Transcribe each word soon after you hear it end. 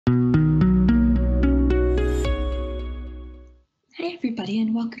everybody,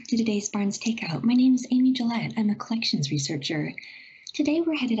 and welcome to today's Barnes Takeout. My name is Amy Gillette. I'm a collections researcher. Today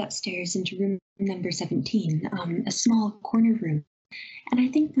we're headed upstairs into room number 17, a small corner room, and I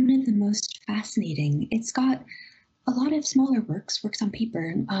think one of the most fascinating. It's got a lot of smaller works on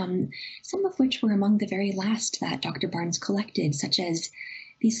paper, some of which were among the very last that Dr. Barnes collected, such as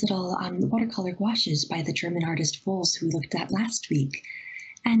these little watercolor gouaches by the German artist Vols, who we looked at last week.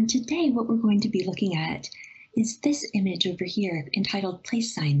 And today what we're going to be looking at is this image over here entitled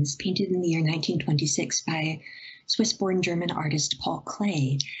Place Signs, painted in the year 1926 by Swiss-born German artist Paul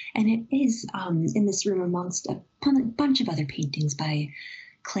Klee. And it is in this room amongst a bunch of other paintings by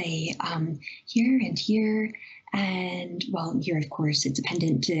Klee, here and here. And, well, here, of course, it's a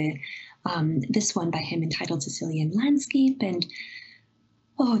pendant to this one by him entitled Sicilian Landscape, and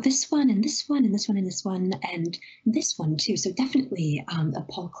oh, this one, and this one, and this one, and this one, and this one too. So definitely a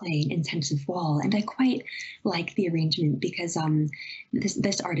Paul Klee intensive wall. And I quite like the arrangement because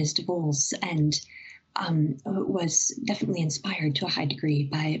this artist Vols and was definitely inspired to a high degree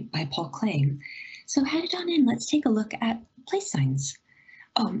by Paul Klee. So headed on in, let's take a look at place signs.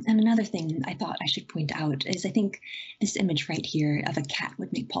 Oh, and another thing I thought I should point out is I think this image right here of a cat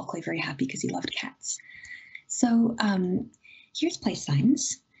would make Paul Klee very happy because he loved cats. So here's place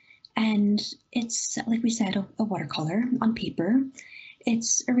signs, and it's, like we said, a watercolor on paper.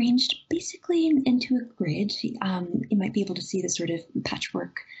 It's arranged basically into a grid. You might be able to see the sort of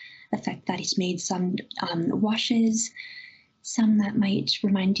patchwork effect that he's made. Some washes, some that might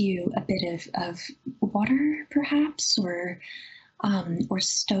remind you a bit of water, perhaps, or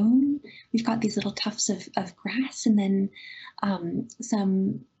stone. We've got these little tufts of grass, and then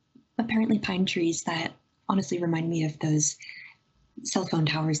some apparently pine trees that honestly remind me of those cell phone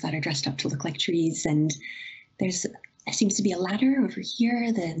towers that are dressed up to look like trees. And there's seems to be a ladder over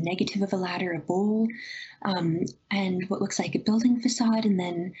here, the negative of a ladder, a bowl, and what looks like a building facade, and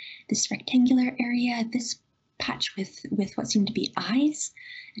then this rectangular area, this patch with what seem to be eyes,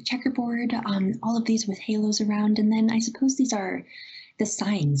 a checkerboard, all of these with halos around. And then I suppose these are the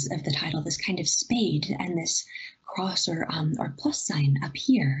signs of the title, this kind of spade and this cross or plus sign up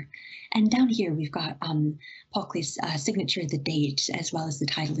here. And down here we've got Paul Klee's signature, the date, as well as the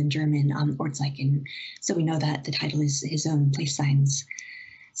title in German, Ortszeichen. So we know that the title is his own, Place Signs.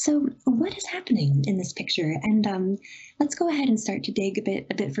 So what is happening in this picture? And let's go ahead and start to dig a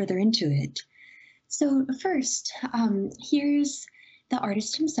bit further into it. So first, here's the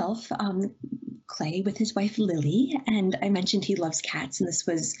artist himself, Klee, with his wife Lily, and I mentioned he loves cats, and this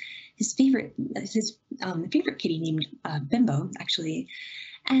was his favorite kitty named Bimbo, actually.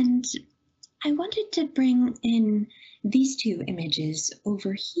 And I wanted to bring in these two images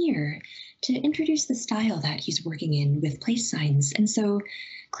over here to introduce the style that he's working in with place signs. And so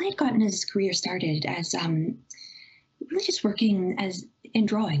Klee had gotten his career started as really just working as in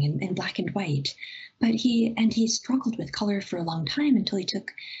drawing in black and white, but he struggled with color for a long time until he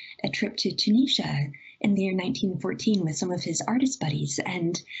took a trip to Tunisia in the year 1914 with some of his artist buddies.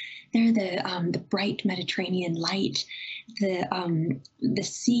 And there, the bright Mediterranean light, the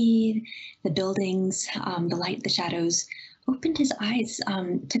sea, the buildings, the light, the shadows, opened his eyes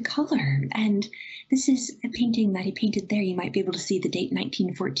to color. And this is a painting that he painted there. You might be able to see the date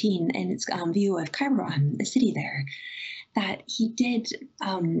 1914 and its view of Cairo, the city there, that he did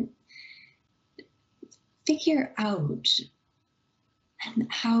figure out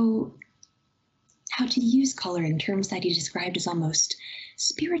how to use color in terms that he described as almost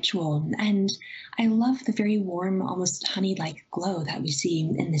spiritual. And I love the very warm, almost honey-like glow that we see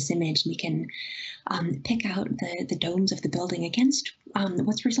in this image. We can pick out the domes of the building against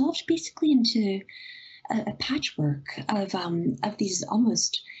what's resolved basically into a patchwork of these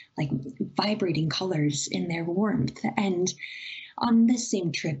almost like vibrating colors in their warmth. And on this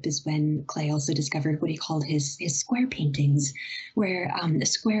same trip is when Klee also discovered what he called his square paintings, where a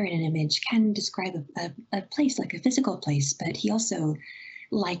square in an image can describe a place, like a physical place, but he also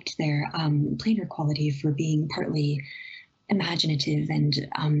liked their planar quality for being partly imaginative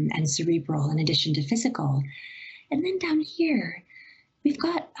and cerebral in addition to physical. And then down here, we've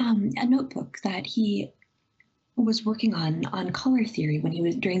got a notebook that he was working on color theory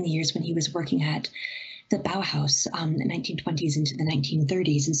during the years when he was working at the Bauhaus, the 1920s into the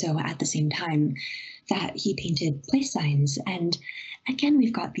 1930s. And so at the same time that he painted place signs. And again,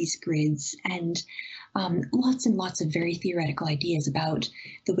 we've got these grids and lots and lots of very theoretical ideas about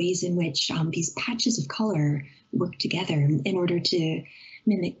the ways in which these patches of color work together in order to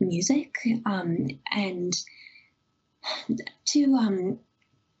mimic music and to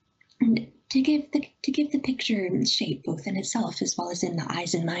to give the picture shape, both in itself as well as in the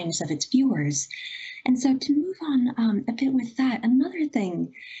eyes and minds of its viewers. And so to move on a bit with that, another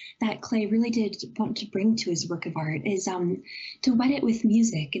thing that Klee really did want to bring to his work of art is to wet it with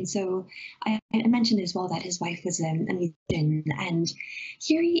music. And so I mentioned as well that his wife was a musician, and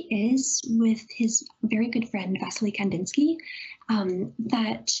here he is with his very good friend Vasily Kandinsky,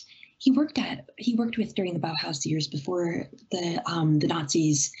 that he worked with during the Bauhaus years before the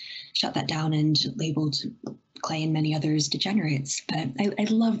Nazis shut that down and labeled Klee and many others degenerates. But I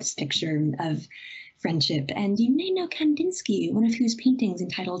love this picture of friendship. And you may know Kandinsky, one of whose paintings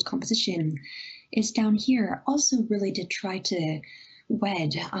entitled Composition is down here, also really did try to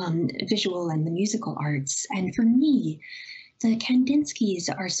wed visual and the musical arts. And for me, the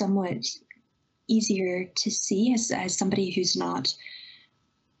Kandinskys are somewhat easier to see as somebody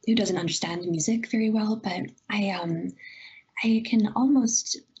who doesn't understand music very well, but I can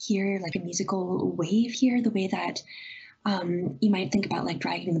almost hear like a musical wave here, the way that you might think about like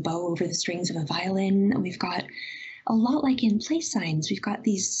dragging the bow over the strings of a violin. We've got a lot like in place signs. We've got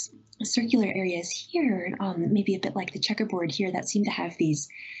these circular areas here, maybe a bit like the checkerboard here, that seem to have these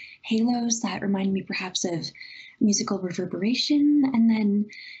halos that remind me perhaps of musical reverberation. And then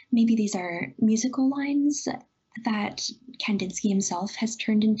maybe these are musical lines that Kandinsky himself has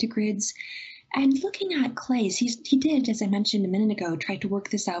turned into grids. And looking at Klee's, he did, as I mentioned a minute ago, try to work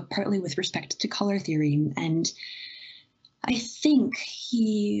this out partly with respect to color theory. And I think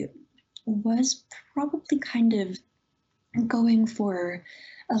he was probably kind of going for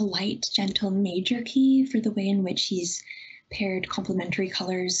a light, gentle major key for the way in which he's paired complementary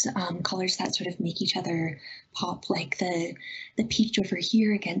colors, colors that sort of make each other pop, like the peach over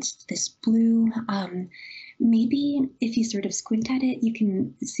here against this blue. Maybe if you sort of squint at it, you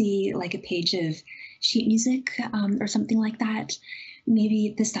can see like a page of sheet music or something like that.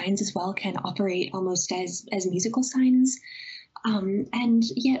 Maybe the signs as well can operate almost as musical signs. And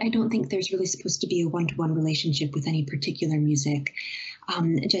yet I don't think there's really supposed to be a one-to-one relationship with any particular music.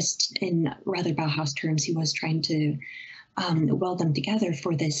 Just in rather Bauhaus terms, he was trying to weld them together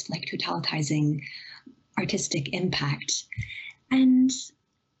for this like totalitizing artistic impact. And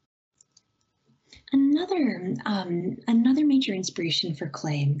another major inspiration for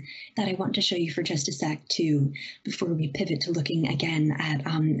Klee that I want to show you for just a sec too, before we pivot to looking again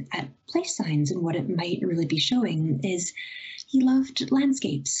at place signs and what it might really be showing, is he loved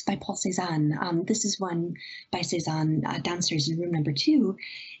landscapes by Paul Cézanne. This is one by Cézanne downstairs in room number 2,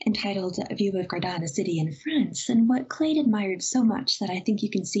 entitled A View of Gardanne, a City in France. And what Klee admired so much that I think you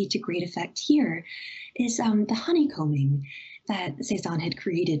can see to great effect here is the honeycombing that Cézanne had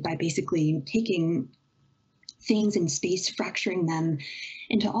created by basically taking things in space, fracturing them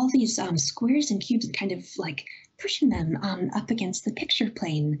into all these squares and cubes, and kind of like pushing them up against the picture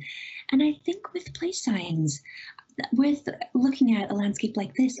plane. And I think with place signs, with looking at a landscape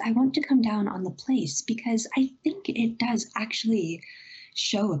like this, I want to come down on the place because I think it does actually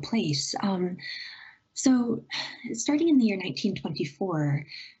show a place. So starting in the year 1924,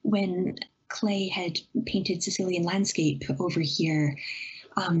 when Klee had painted Sicilian landscape over here,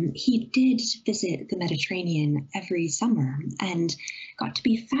 he did visit the Mediterranean every summer and got to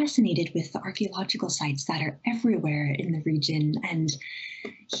be fascinated with the archaeological sites that are everywhere in the region. And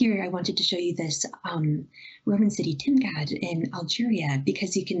here I wanted to show you this Roman city Timgad in Algeria,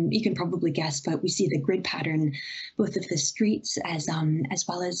 because you can probably guess, but we see the grid pattern both of the streets as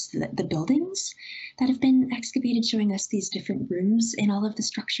well as the buildings that have been excavated, showing us these different rooms in all of the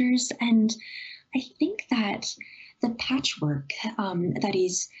structures. And I think that the patchwork that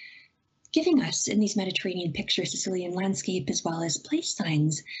he's giving us in these Mediterranean pictures, Sicilian landscape as well as place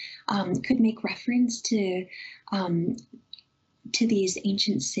signs, could make reference to these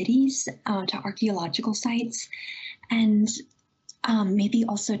ancient cities, to archaeological sites, and maybe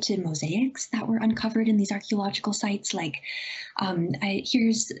also to mosaics that were uncovered in these archaeological sites. Like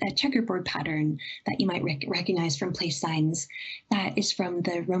here's a checkerboard pattern that you might recognize from place signs that is from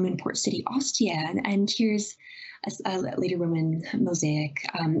the Roman port city Ostia, and here's a later Roman mosaic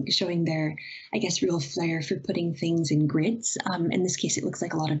showing their, I guess, real flair for putting things in grids. In this case, it looks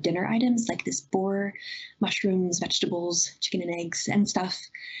like a lot of dinner items, like this boar, mushrooms, vegetables, chicken and eggs, and stuff.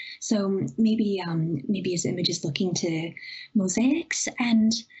 So maybe his image is looking to mosaics.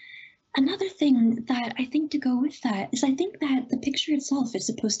 And another thing that I think to go with that is I think that the picture itself is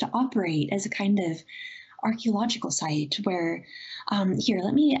supposed to operate as a kind of archaeological site where, here,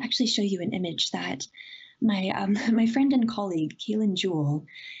 let me actually show you an image that my friend and colleague, Kaylin Jewell,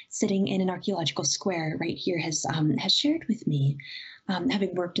 sitting in an archaeological square right here, has shared with me,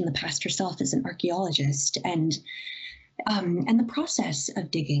 having worked in the past herself as an archaeologist. And and the process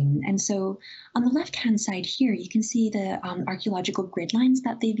of digging. And so on the left-hand side here, you can see the archaeological grid lines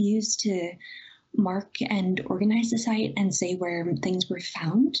that they've used to mark and organize the site and say where things were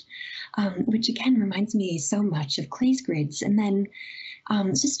found, which again reminds me so much of Klee's grids. And then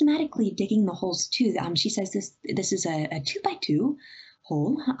systematically digging the holes too. She says this is a 2x2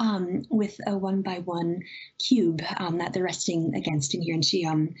 hole with a 1x1 cube that they're resting against in here. And she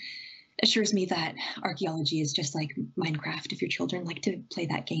assures me that archaeology is just like Minecraft if your children like to play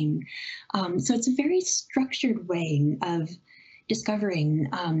that game. So it's a very structured way of discovering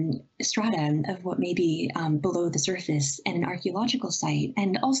strata of what may be below the surface in an archaeological site,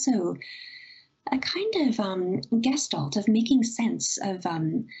 and also a kind of gestalt of making sense of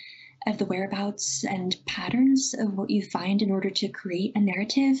the whereabouts and patterns of what you find in order to create a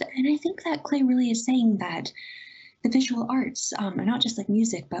narrative. And I think that Klee really is saying that the visual arts are not just like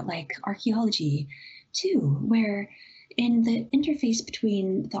music, but like archaeology too, where in the interface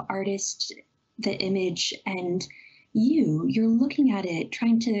between the artist, the image, and you're looking at it,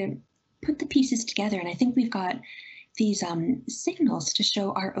 trying to put the pieces together. And I think we've got these signals to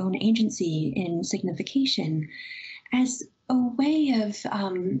show our own agency in signification as a way of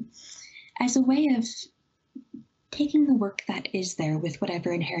taking the work that is there with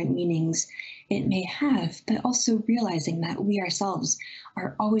whatever inherent meanings it may have, but also realizing that we ourselves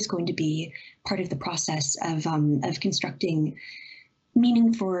are always going to be part of the process of constructing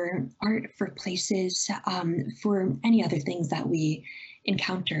meaning for art, for places, for any other things that we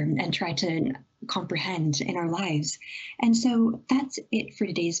encounter and try to comprehend in our lives. And so that's it for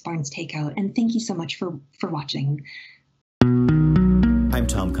today's Barnes Takeout, and thank you so much for watching. I'm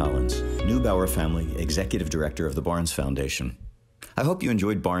Tom Collins, Neubauer Family Executive Director of the Barnes Foundation. I hope you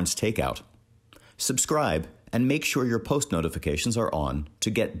enjoyed Barnes Takeout. Subscribe and make sure your post notifications are on to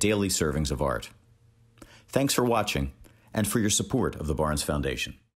get daily servings of art. Thanks for watching and for your support of the Barnes Foundation.